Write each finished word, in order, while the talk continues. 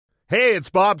Hey, it's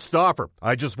Bob Stauffer.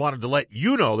 I just wanted to let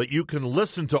you know that you can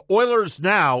listen to Oilers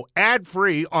Now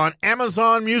ad-free on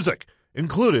Amazon Music,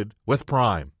 included with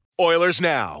Prime. Oilers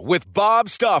Now with Bob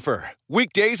Stauffer.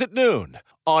 Weekdays at noon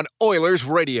on Oilers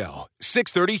Radio,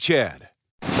 630 CHED.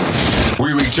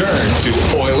 We return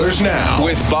to Oilers Now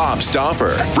with Bob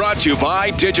Stauffer. Brought to you by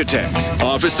Digitex.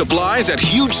 Office supplies at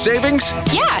huge savings?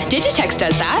 Yeah, Digitex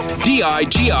does that.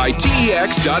 Digitex.ca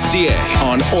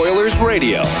on Oilers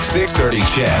Radio, 630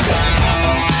 CHED.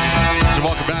 So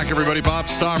welcome back, everybody. Bob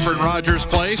Stauffer in Rogers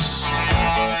Place.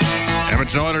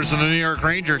 Edmonton Oilers and the New York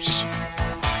Rangers.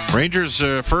 Rangers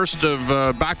first of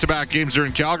back-to-back games are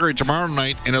in Calgary tomorrow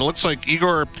night, and it looks like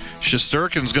Igor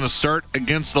Shesterkin is going to start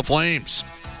against the Flames.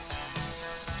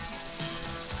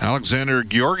 Alexander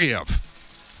Georgiev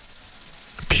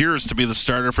appears to be the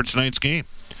starter for tonight's game.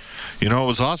 You know, it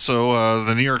was also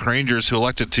the New York Rangers who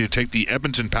elected to take the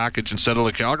Edmonton package instead of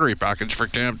the Calgary package for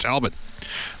Cam Talbot.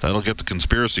 That'll get the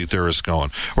conspiracy theorists going.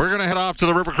 We're going to head off to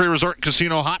the River Cree Resort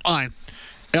Casino hotline.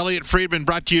 Elliot Friedman,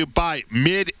 brought to you by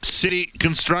Mid-City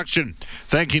Construction.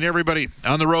 Thanking everybody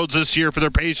on the roads this year for their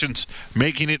patience,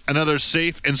 making it another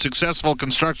safe and successful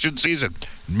construction season.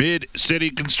 Mid-City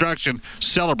Construction,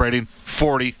 celebrating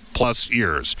 40-plus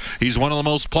years. He's one of the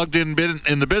most plugged in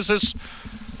the business.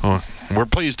 Oh, we're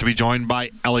pleased to be joined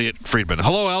by Elliot Friedman.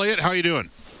 Hello, Elliot. How are you doing?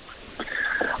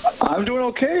 I'm doing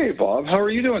okay, Bob. How are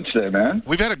you doing today, man?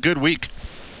 We've had a good week.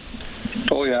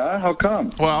 Oh, yeah? How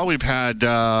come? Well, we've had...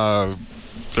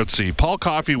 let's see, Paul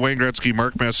Coffey, Wayne Gretzky,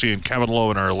 Mark Messier, and Kevin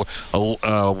Lowe in our...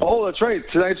 oh, that's right.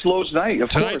 Tonight's Lowe's night,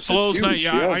 Tonight's Lowe's night,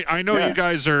 yeah. I know you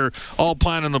guys are all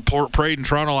planning the parade in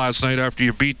Toronto last night after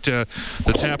you beat the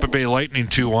Tampa Bay Lightning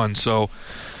 2-1, so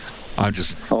I'm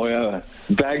just... Oh, yeah.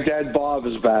 Baghdad Bob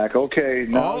is back. Okay.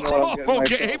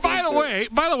 Okay. Hey, by the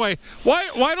way,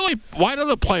 why do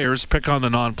the players pick on the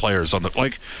non-players on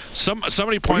the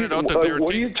somebody pointed out that they were.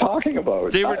 What are you talking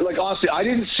about? Honestly, I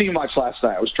didn't see much last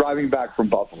night. I was driving back from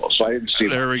Buffalo, so I didn't see.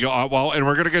 There we go. Well, and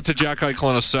we're going to get to Jack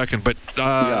Eichel in a second, but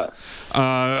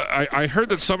I heard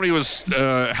that somebody was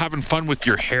having fun with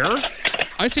your hair.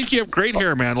 I think you have great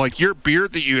hair, man. Like, your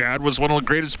beard that you had was one of the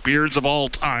greatest beards of all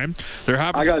time.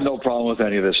 I got no problem with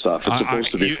any of this stuff. It's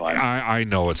supposed to be funny. I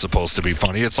know it's supposed to be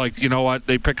funny. It's like, you know what?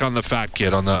 They pick on the fat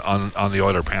kid on the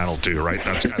Oiler panel too, right?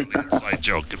 That's kind of the inside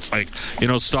joke. It's like, you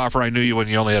know, Stauffer, I knew you when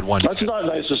you only had one. That's not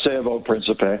nice to say about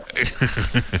Principe.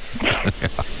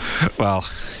 Well,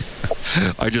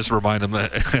 I just remind them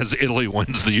that as Italy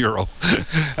wins the Euro.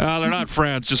 They're not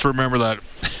France. Just remember that.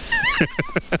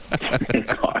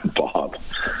 God, Bob.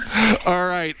 All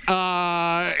right.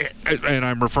 And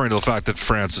I'm referring to the fact that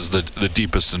France is the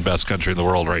deepest and best country in the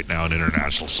world right now in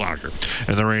international soccer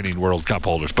and the reigning World Cup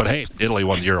holders. But, hey, Italy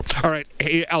won the Euro. All right.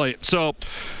 Hey, Elliot. So,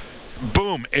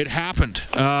 boom, it happened.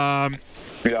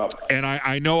 Yeah. And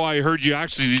I know I heard you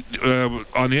actually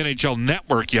on the NHL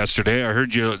Network yesterday. I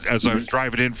heard you as I was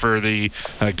driving in for the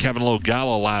Kevin Lowe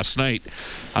Gala last night.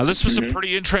 This was a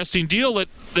pretty interesting deal that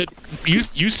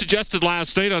you suggested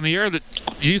last night on the air that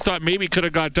you thought maybe could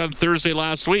have got done Thursday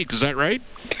last week. Is that right?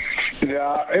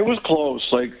 Yeah, it was close.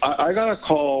 Like, I got a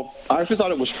call. I actually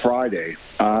thought it was Friday.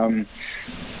 I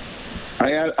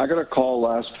got a call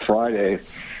last Friday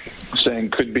saying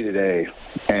could be today.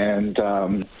 And,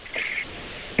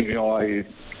 you know, I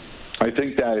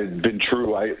think that had been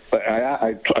true. I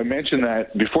mentioned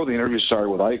that before the interview started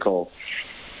with Eichel.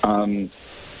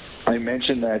 I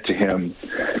mentioned that to him,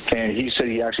 and he said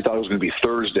he actually thought it was going to be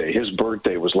Thursday. His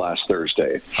birthday was last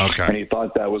Thursday. Okay. And he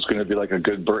thought that was going to be like a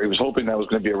good birthday. He was hoping that was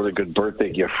going to be a really good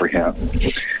birthday gift for him.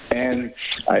 And,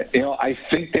 I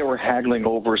think they were haggling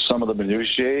over some of the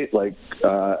minutiae, like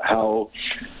how,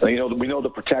 we know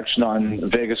the protection on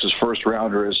Vegas's first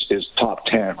rounder is top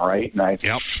 10, right? And I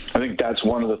think that's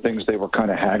one of the things they were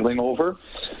kind of haggling over.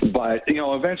 But,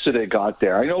 eventually they got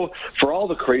there. I know for all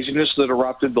the craziness that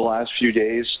erupted the last few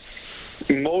days,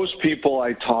 most people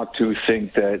I talk to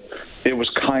think that it was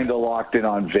kind of locked in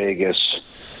on Vegas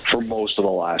for most of the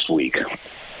last week.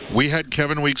 We had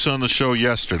Kevin Weeks on the show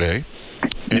yesterday.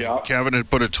 And Kevin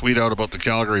had put a tweet out about the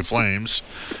Calgary Flames,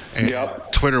 and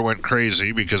Twitter went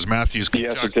crazy because Matthews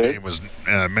Tkachuk's name was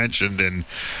mentioned, and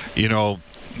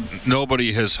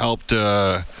nobody has helped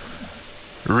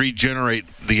regenerate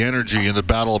the energy in the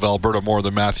Battle of Alberta more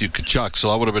than Matthew Tkachuk.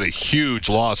 So that would have been a huge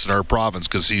loss in our province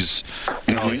because he's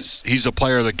a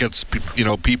player that gets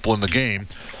people in the game.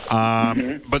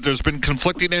 But there's been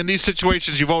conflicting, and these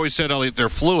situations you've always said, Elliot, they're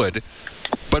fluid.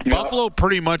 But Buffalo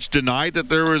pretty much denied that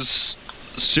there was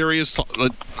serious.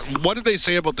 What did they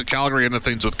say about the Calgary end of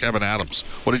things with Kevin Adams?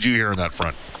 What did you hear on that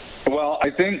front? Well, I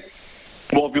think,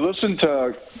 if you listen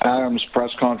to Adams'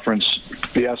 press conference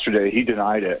yesterday, he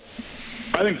denied it.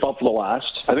 I think Buffalo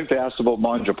asked. I think they asked about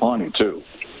Mangiapane, too.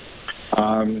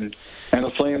 And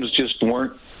the Flames just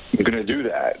weren't going to do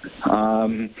that.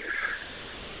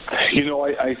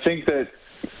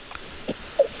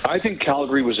 I think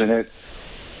Calgary was in it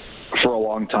for a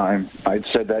long time. I'd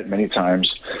said that many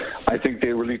times. I think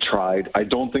they really tried. I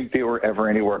don't think they were ever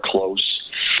anywhere close.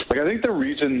 I think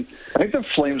the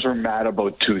Flames were mad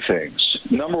about two things.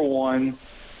 Number one,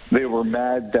 they were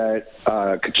mad that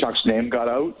Tkachuk's name got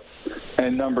out.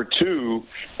 And number two,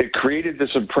 it created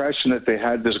this impression that they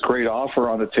had this great offer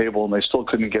on the table and they still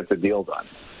couldn't get the deal done.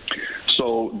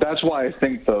 So that's why I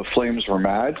think the Flames were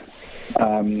mad.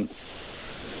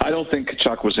 I don't think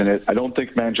Tkachuk was in it. I don't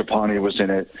think Mangiapane was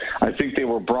in it. I think they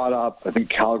were brought up. I think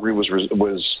Calgary was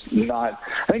not.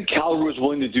 I think Calgary was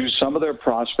willing to do some of their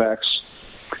prospects,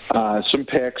 some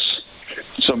picks,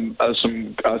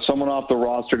 someone off the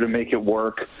roster to make it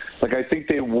work. I think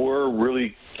they were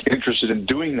really interested in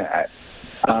doing that,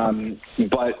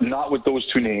 but not with those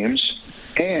two names.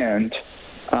 And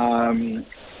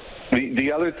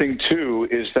the other thing too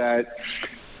is that,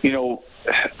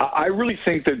 I really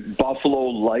think that Buffalo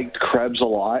liked Krebs a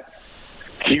lot.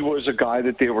 He was a guy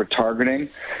that they were targeting.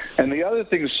 And the other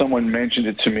thing someone mentioned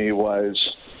it to me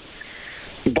was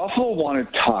Buffalo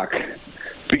wanted Tuck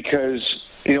because,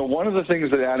 one of the things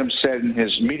that Adam said in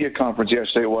his media conference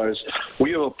yesterday was,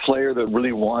 we have a player that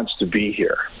really wants to be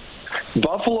here.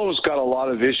 Buffalo's got a lot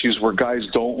of issues where guys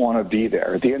don't want to be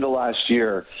there. At the end of last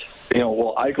year,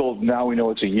 Eichel, now we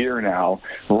know it's a year now.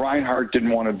 Reinhart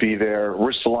didn't want to be there.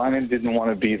 Ristolainen didn't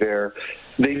want to be there.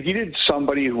 They needed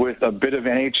somebody with a bit of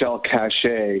NHL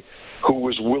cachet who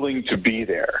was willing to be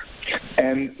there.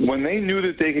 And when they knew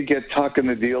that they could get Tuck in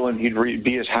the deal and he'd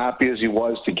be as happy as he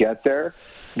was to get there,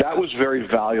 that was very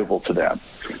valuable to them.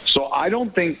 So I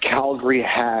don't think Calgary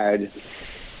had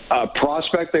a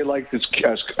prospect they liked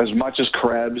as much as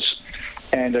Krebs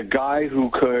and a guy who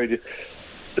could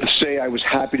say I was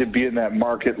happy to be in that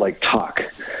market like Tuck.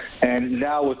 And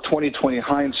now with 2020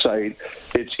 hindsight,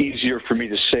 it's easier for me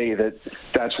to say that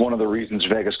that's one of the reasons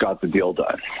Vegas got the deal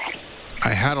done. I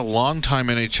had a longtime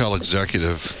NHL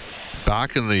executive I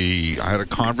had a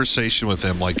conversation with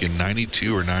him in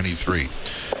 92 or 93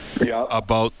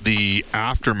 about the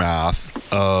aftermath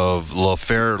of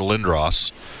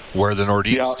Lafreniere-Lindros, where the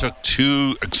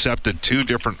Nordiques accepted two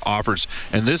different offers.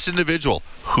 And this individual,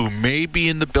 who may be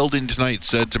in the building tonight,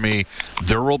 said to me,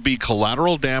 there will be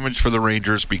collateral damage for the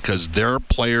Rangers because their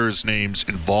players' names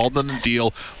involved in the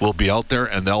deal will be out there,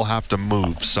 and they'll have to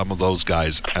move some of those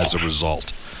guys as a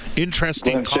result.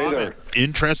 Interesting comment.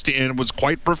 Interesting, and it was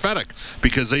quite prophetic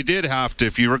because they did have to,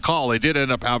 if you recall, they did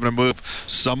end up having to move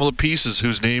some of the pieces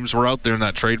whose names were out there in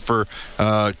that trade for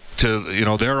their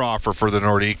offer for the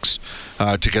Nordiques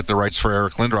to get the rights for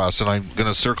Eric Lindros. And I'm going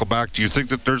to circle back. Do you think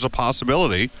that there's a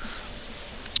possibility,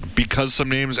 because some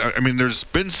names, there's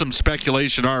been some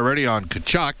speculation already on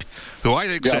Tkachuk, who I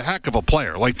think is a heck of a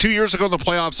player. 2 years ago in the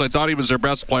playoffs, I thought he was their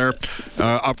best player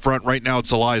up front. Right now, it's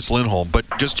Elias Lindholm. But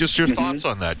just your thoughts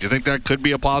on that. Do you think that could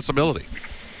be a possibility?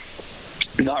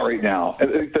 Not right now.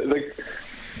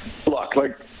 Look,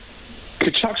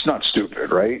 Tkachuk's not stupid,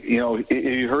 right?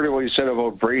 You heard what he said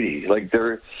about Brady.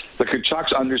 The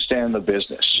Tkachuks understand the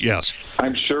business. Yes.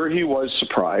 I'm sure he was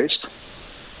surprised.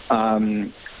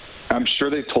 I'm sure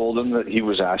they told him that he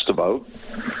was asked about.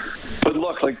 But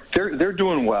look, they're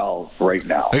doing well right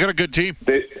now. They got a good team.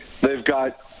 They've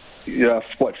got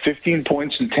 15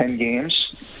 points in 10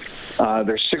 games.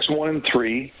 They're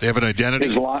 6-1-3. They have an identity.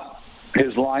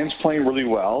 His line's playing really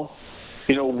well.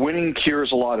 Winning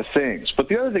cures a lot of things. But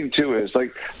the other thing too is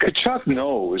Tkachuk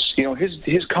knows.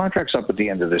 His contract's up at the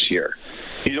end of this year.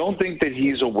 You don't think that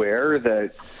he's aware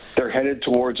that they're headed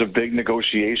towards a big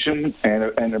negotiation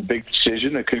and a big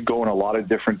decision that could go in a lot of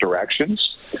different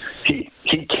directions? He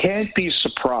can't be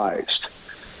surprised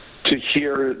to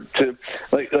hear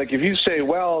if you say,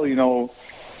 well,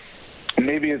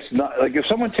 maybe it's not if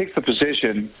someone takes the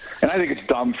position, and I think it's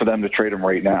dumb for them to trade him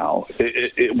right now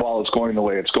while it's going the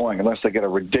way it's going, unless they get a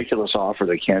ridiculous offer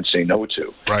they can't say no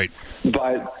to. Right.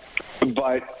 But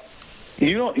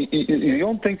you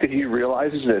don't think that he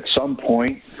realizes that at some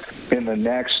point in the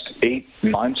next 8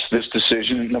 months, this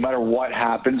decision, no matter what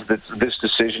happens, that this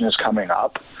decision is coming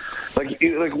up. We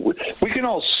can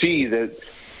all see that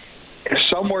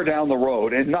somewhere down the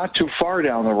road, and not too far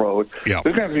down the road, there's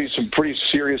going to be some pretty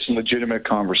serious and legitimate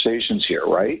conversations here,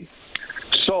 right?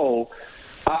 So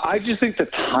I just think the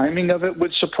timing of it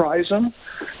would surprise him,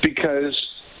 because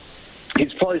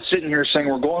he's probably sitting here saying,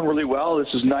 we're going really well,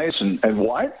 this is nice, and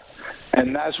what?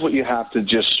 And that's what you have to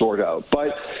just sort out.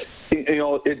 But,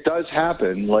 it does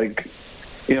happen.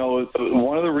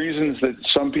 one of the reasons that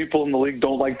some people in the league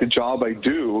don't like the job I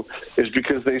do is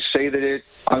because they say that it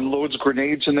unloads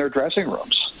grenades in their dressing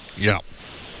rooms. Yeah.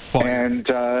 Well, and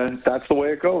that's the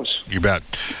way it goes. You bet.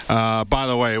 By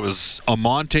the way, it was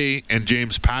Amonte and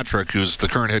James Patrick, who's the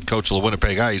current head coach of the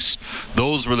Winnipeg Ice.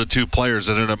 Those were the two players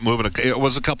that ended up moving. It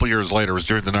was a couple years later. It was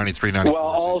during the 93-94 Well,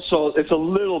 also, it's a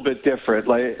little bit different.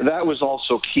 Like, that was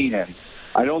also Keenan.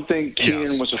 I don't think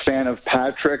Keenan was a fan of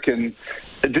Patrick, and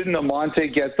didn't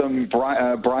Amonte get them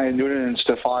Brian Noonan and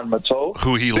Stephane Matteau?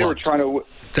 Who he loved. They were trying to win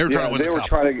the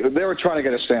cup. They were trying to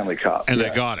get a Stanley Cup. And they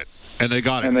got it. And they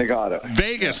got it.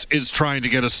 Vegas is trying to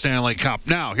get a Stanley Cup.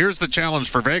 Now, here's the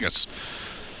challenge for Vegas.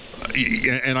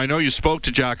 And I know you spoke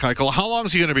to Jack Eichel. How long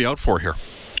is he going to be out for here?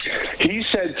 He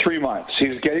said 3 months.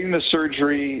 He's getting the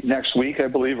surgery next week, I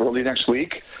believe, early next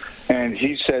week. And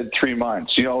he said 3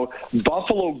 months.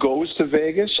 Buffalo goes to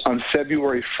Vegas on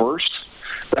February 1st.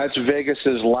 That's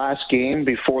Vegas's last game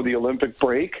before the Olympic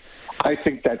break. I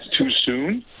think that's too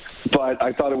soon. But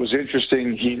I thought it was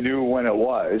interesting he knew when it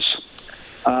was.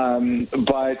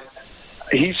 But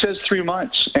he says 3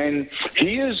 months, and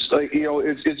he is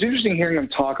it's interesting hearing him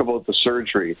talk about the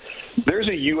surgery. There's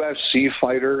a UFC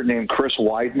fighter named Chris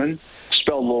Weidman,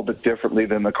 spelled a little bit differently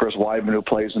than the Chris Weidman who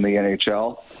plays in the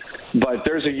NHL. But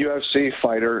there's a UFC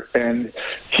fighter, and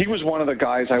he was one of the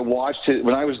guys I watched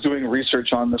when I was doing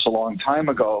research on this a long time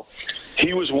ago.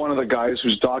 He was one of the guys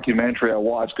whose documentary I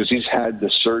watched because he's had the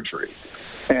surgery.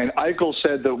 And Eichel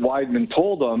said that Weidman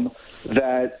told him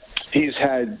that he's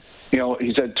had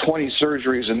 20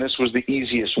 surgeries, and this was the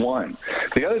easiest one.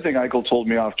 The other thing Eichel told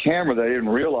me off camera that I didn't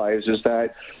realize is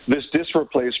that this disc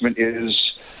replacement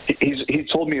he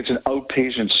told me it's an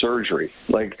outpatient surgery.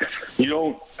 Like, you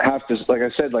don't have to, like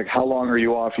I said, like, how long are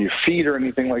you off your feet or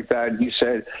anything like that? And he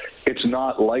said it's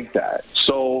not like that.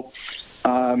 So,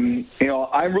 I'm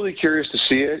really curious to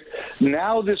see it.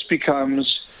 Now this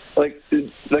becomes like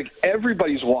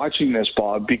everybody's watching this,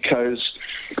 Bob, because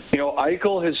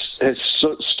Eichel has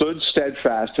stood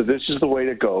steadfast to this is the way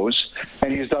it goes,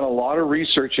 and he's done a lot of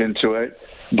research into it.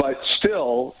 But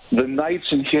still, the Knights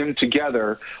and him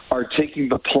together are taking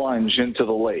the plunge into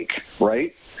the lake,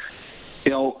 right?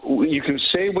 You can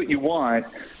say what you want.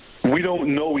 We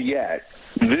don't know yet.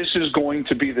 This is going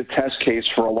to be the test case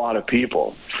for a lot of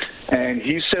people. And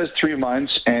he says 3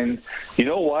 months, and you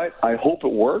know what? I hope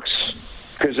it works.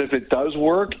 Because if it does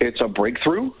work, it's a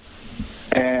breakthrough,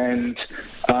 and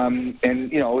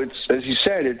it's, as you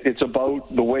said, it's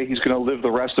about the way he's going to live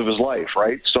the rest of his life,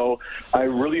 right? So I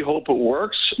really hope it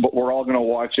works, but we're all going to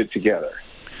watch it together.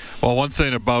 Well, one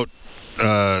thing about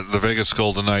the Vegas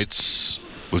Golden Knights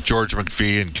with George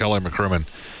McPhee and Kelly McCrimmon,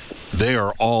 they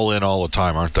are all in all the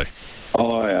time, aren't they?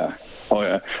 Oh yeah.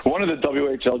 One of the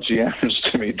WHL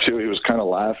GMs to me too. He was kind of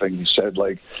laughing. He said,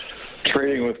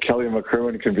 trading with Kelly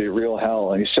McCrimmon can be real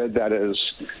hell, and he said that as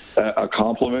a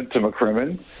compliment to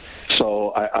McCrimmon.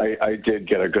 So I did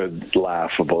get a good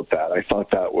laugh about that. I thought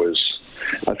that was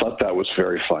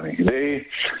very funny.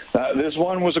 This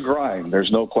one was a grind.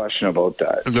 There's no question about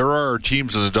that. There are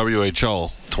teams in the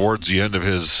WHL towards the end of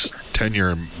his tenure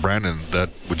in Brandon that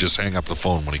would just hang up the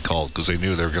phone when he called because they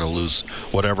knew they were going to lose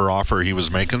whatever offer he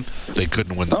was making. They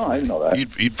couldn't win the trade. I didn't know that.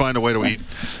 He'd find a way to eat.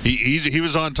 He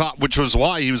was on top, which was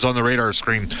why he was on the radar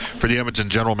screen for the Edmonton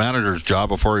general manager's job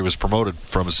before he was promoted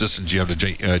from assistant GM to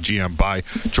GM by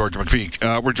George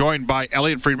McPhee. We're joined by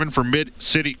Elliot Friedman from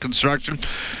Mid-City Construction.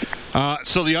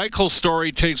 So the Eichel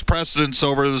story takes precedence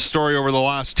over the story over the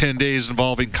last 10 days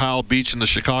involving Kyle Beach and the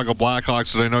Chicago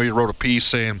Blackhawks, and I know you wrote a piece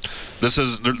saying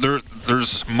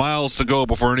there's miles to go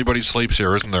before anybody sleeps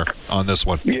here, isn't there, on this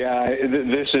one? Yeah,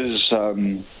 this is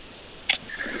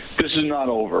not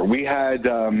over. We had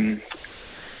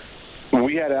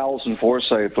Alison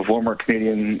Forsyth, the former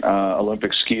Canadian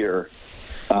Olympic skier,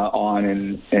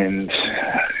 on, and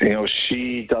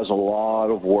she does a lot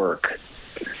of work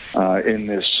in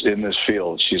this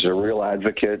field. She's a real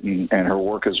advocate, and her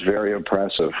work is very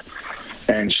impressive.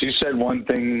 And she said one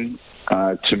thing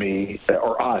to me,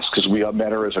 or us, because we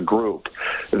met her as a group,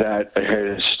 that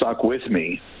has stuck with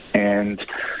me. And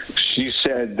she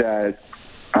said that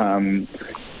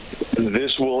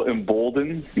this will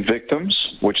embolden victims,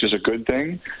 which is a good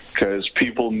thing, because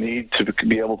people need to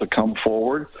be able to come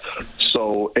forward.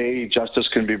 So, A, justice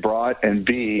can be brought, and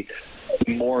B,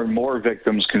 more and more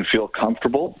victims can feel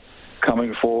comfortable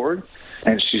coming forward.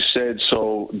 And she said,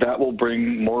 so that will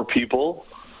bring more people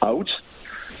out.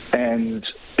 And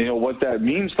what that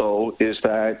means, though, is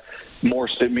that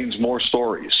it means more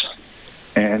stories.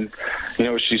 And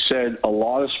she said a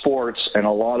lot of sports and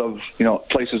a lot of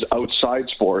places outside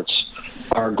sports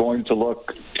are going to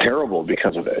look terrible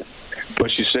because of it.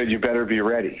 but she said, you better be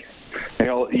ready.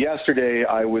 Yesterday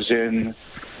I was in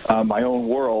my own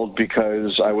world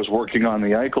because I was working on the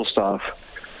Eichel stuff.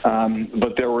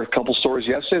 But there were a couple stories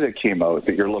yesterday that came out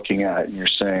that you're looking at and you're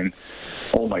saying,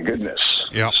 oh my goodness.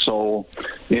 Yep. So,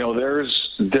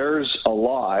 there's a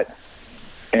lot,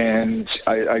 and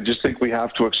I just think we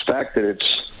have to expect that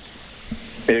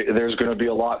there's going to be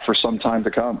a lot for some time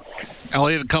to come.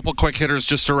 Elliot, a couple quick hitters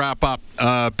just to wrap up.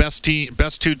 Best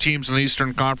two teams in the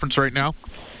Eastern Conference right now?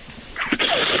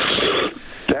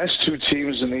 Best two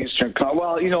teams in the Eastern Conference.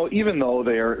 Well, even though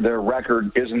their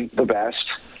record isn't the best,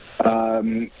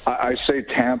 I say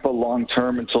Tampa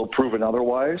long-term until proven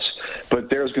otherwise, but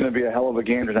there's going to be a hell of a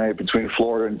game tonight between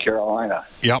Florida and Carolina.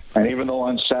 Yep. And even though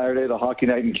on Saturday the Hockey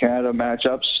Night in Canada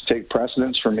matchups take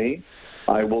precedence for me,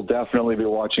 I will definitely be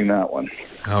watching that one.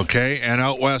 Okay, and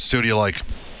out west, who do you like?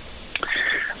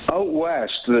 Out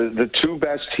west, the two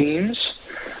best teams,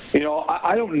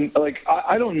 I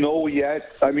don't know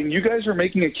yet. I mean, you guys are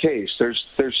making a case.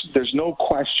 There's no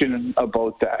question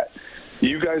about that.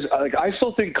 You guys, I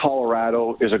still think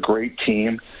Colorado is a great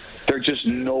team. They're just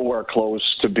nowhere close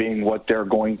to being what they're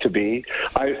going to be.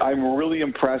 I'm really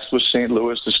impressed with St.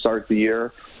 Louis to start the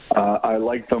year. I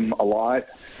like them a lot.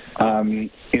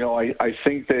 I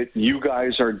think that you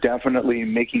guys are definitely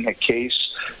making a case.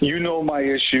 My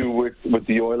issue with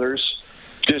the Oilers.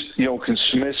 Just, can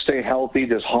Smith stay healthy?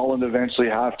 Does Holland eventually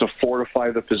have to fortify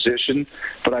the position?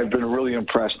 But I've been really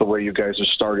impressed the way you guys have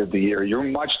started the year. You're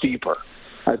much deeper.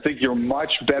 I think you're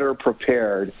much better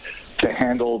prepared to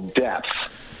handle depth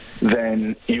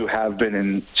than you have been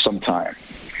in some time.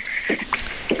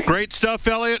 Great stuff,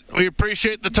 Elliot. We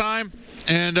appreciate the time,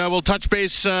 and we'll touch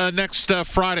base next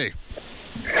Friday.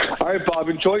 All right, Bob.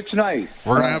 Enjoy tonight.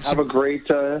 We're gonna have a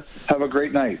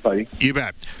great night, buddy. You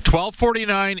bet.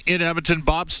 12:49 in Edmonton.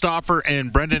 Bob Stauffer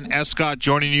and Brendan Escott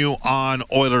joining you on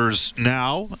Oilers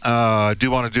Now. I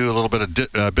do want to do a little bit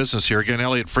of business here. Again,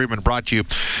 Elliot Friedman brought to you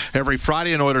every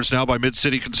Friday in Oilers Now by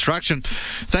Mid-City Construction.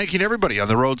 Thanking everybody on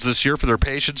the roads this year for their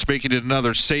patience, making it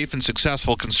another safe and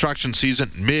successful construction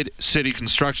season. Mid-City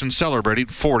Construction celebrating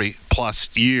 40-plus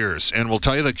years. And we'll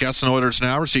tell you that guests on Oilers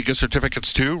Now receive gift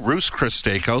certificates to Roost Chris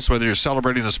Steakhouse. Whether you're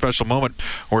celebrating a special moment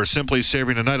or simply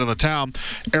savoring a night on the town,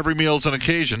 every meal's an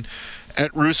occasion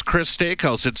at Roost Chris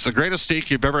Steakhouse. It's the greatest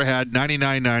steak you've ever had.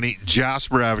 9990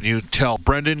 Jasper Avenue. Tell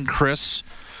Brendan, Chris,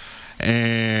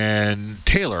 and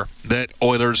Taylor that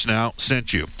Oilers Now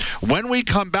sent you. When we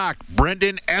come back,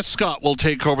 Brendan Escott will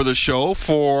take over the show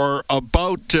for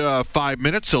about 5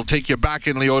 minutes. He'll take you back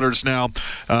in the Oilers Now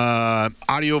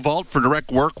audio vault for direct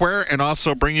workwear and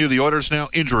also bring you the Oilers Now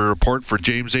injury report for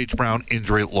James H. Brown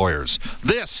Injury Lawyers.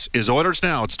 This is Oilers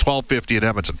Now. It's 12:50 in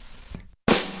Edmonton.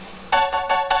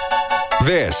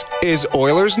 This is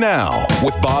Oilers Now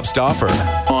with Bob Stauffer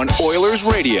on Oilers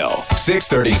Radio,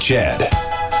 630 CHED.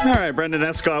 All right, Brendan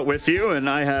Escott with you, and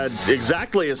I had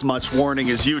exactly as much warning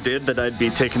as you did that I'd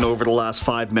be taking over the last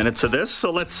 5 minutes of this,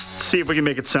 so let's see if we can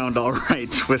make it sound all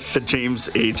right with the James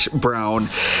H.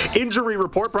 Brown Injury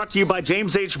Report, brought to you by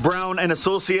James H. Brown and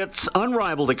Associates.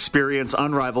 Unrivaled experience,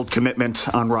 unrivaled commitment,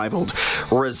 unrivaled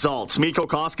results. Mikko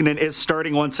Koskinen is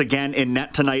starting once again in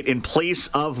net tonight in place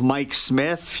of Mike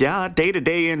Smith. Yeah,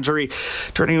 day-to-day injury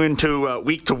turning into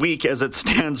week-to-week as it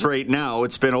stands right now.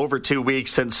 It's been over 2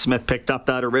 weeks since Smith picked up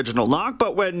that original knock,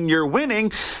 but when you're winning,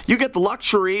 you get the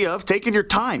luxury of taking your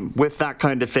time with that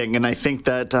kind of thing, and I think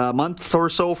that a month or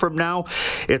so from now,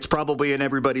 it's probably in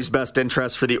everybody's best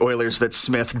interest for the Oilers that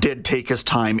Smith did take his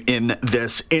time in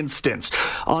this instance.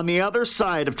 On the other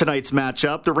side of tonight's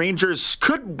matchup, the Rangers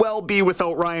could well be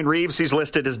without Ryan Reeves. He's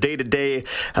listed as day-to-day.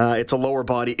 It's a lower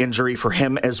body injury for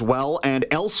him as well, and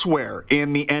elsewhere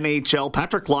in the NHL,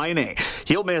 Patrick Laine,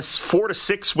 he'll miss 4 to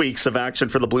 6 weeks of action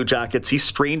for the Blue Jackets. He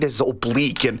strained his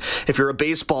oblique. And if you're a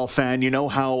baseball fan, you know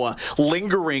how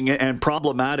lingering and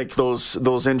problematic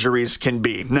those injuries can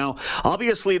be. Now,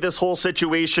 obviously, this whole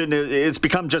situation it's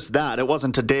become just that. It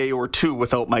wasn't a day or two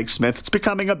without Mike Smith. It's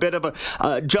becoming a bit of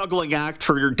a juggling act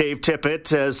for Dave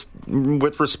Tippett as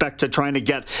with respect to trying to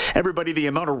get everybody the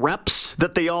amount of reps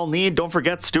that they all need. Don't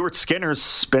forget, Stuart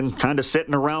Skinner's been kind of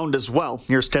sitting around as well.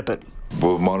 Here's Tippett.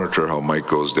 We'll monitor how Mike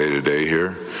goes day to day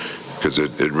here, because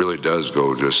it really does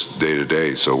go just day to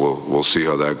day. So we'll see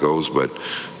how that goes, but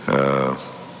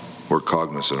we're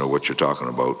cognizant of what you're talking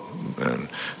about. And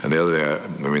the other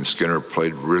thing, I mean, Skinner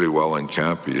played really well in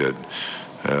camp. He had,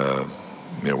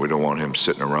 we don't want him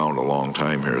sitting around a long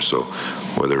time here. So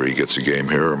whether he gets a game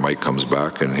here or Mike comes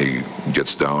back and he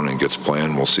gets down and gets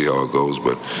playing, we'll see how it goes.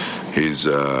 But he's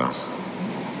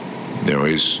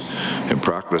in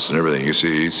practice and everything. You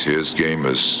see, his game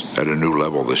is at a new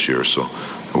level this year. So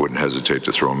I wouldn't hesitate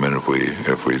to throw him in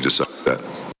if we decide that.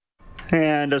 that.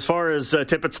 And as far as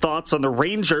Tippett's thoughts on the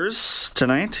Rangers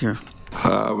tonight,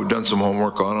 we've done some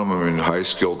homework on them. I mean,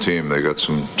 high-skilled team. They got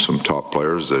some top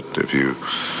players that if you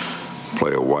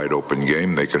play a wide-open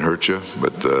game, they can hurt you.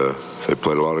 But they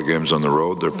played a lot of games on the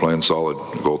road. They're playing solid.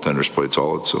 The goaltenders played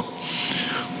solid, so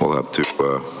we'll have to.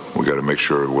 We got to make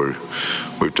sure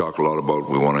we've talked a lot about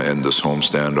we want to end this home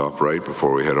standoff right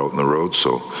before we head out on the road.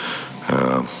 So.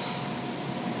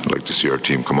 I'd like to see our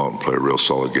team come out and play a real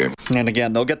solid game. And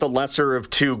again, they'll get the lesser of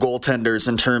two goaltenders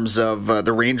in terms of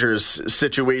the Rangers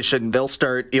situation. They'll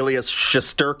start Elias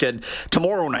Shesterkin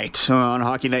tomorrow night on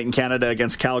Hockey Night in Canada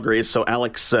against Calgary. So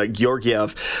Alex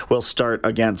Georgiev will start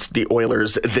against the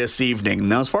Oilers this evening.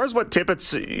 Now, as far as what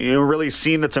Tippett's really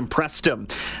seen that's impressed him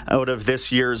out of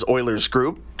this year's Oilers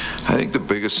group, I think the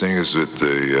biggest thing is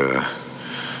that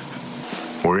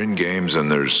we're in games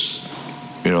and there's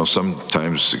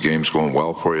sometimes the game's going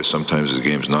well for you, sometimes the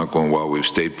game's not going well. We've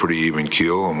stayed pretty even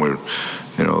keel, and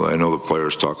I know the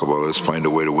players talk about let's find a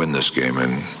way to win this game,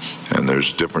 and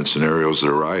there's different scenarios that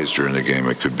arise during the game.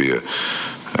 It could be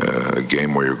a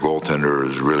game where your goaltender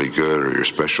is really good, or your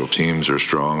special teams are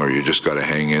strong, or you just got to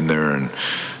hang in there. And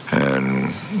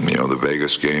the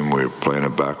Vegas game, we're playing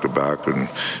it back-to-back, and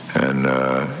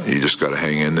you just got to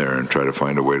hang in there and try to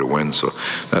find a way to win. So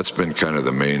that's been kind of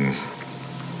the main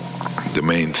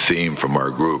theme from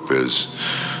our group is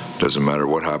doesn't matter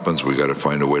what happens, we got to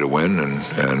find a way to win,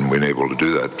 and we've been able to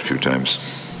do that a few times.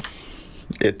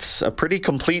 It's a pretty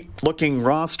complete looking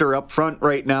roster up front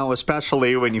right now,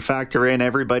 especially when you factor in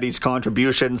everybody's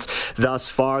contributions thus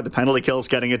far. The penalty kill's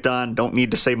getting it done. Don't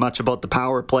need to say much about the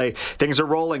power play. Things are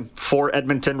rolling for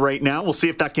Edmonton right now. We'll see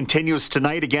if that continues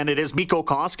tonight. Again, it is Mikko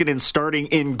Koskinen starting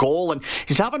in goal, and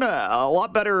he's having a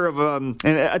lot better of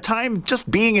a time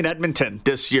just being in Edmonton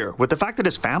this year with the fact that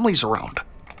his family's around.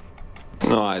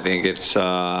 No, I think it's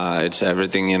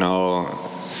everything, you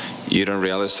don't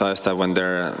realize that when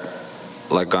they're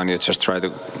gone, you just try to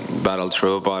battle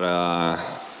through, but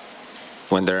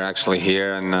when they're actually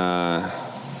here, and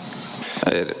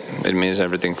it means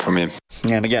everything for me.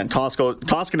 And again,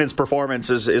 Koskinen's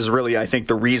performance is really, I think,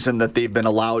 the reason that they've been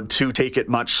allowed to take it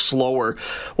much slower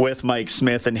with Mike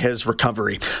Smith and his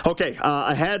recovery. Okay,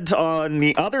 ahead on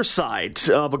the other side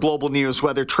of a Global News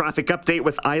Weather Traffic Update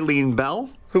with Eileen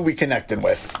Bell, who we connected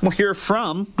with. We'll hear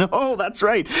from, that's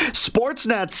right,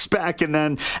 Sportsnet's back, and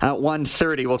then at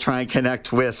 1:30 we'll try and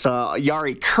connect with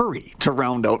Yari Curry to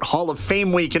round out Hall of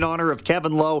Fame week in honor of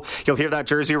Kevin Lowe. You'll hear that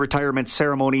jersey retirement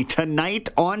ceremony tonight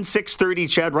on 6:30,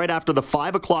 Chad, right after the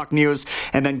 5 o'clock news,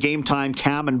 and then game time,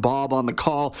 Cam and Bob on the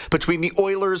call between the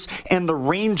Oilers and the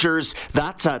Rangers.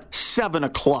 That's at 7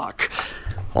 o'clock.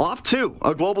 Off to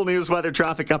a Global News Weather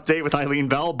Traffic Update with Eileen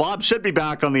Bell. Bob should be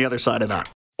back on the other side of that.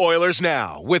 Oilers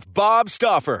Now with Bob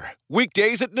Stauffer.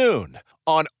 Weekdays at noon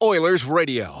on Oilers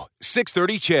Radio,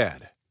 630 CHED.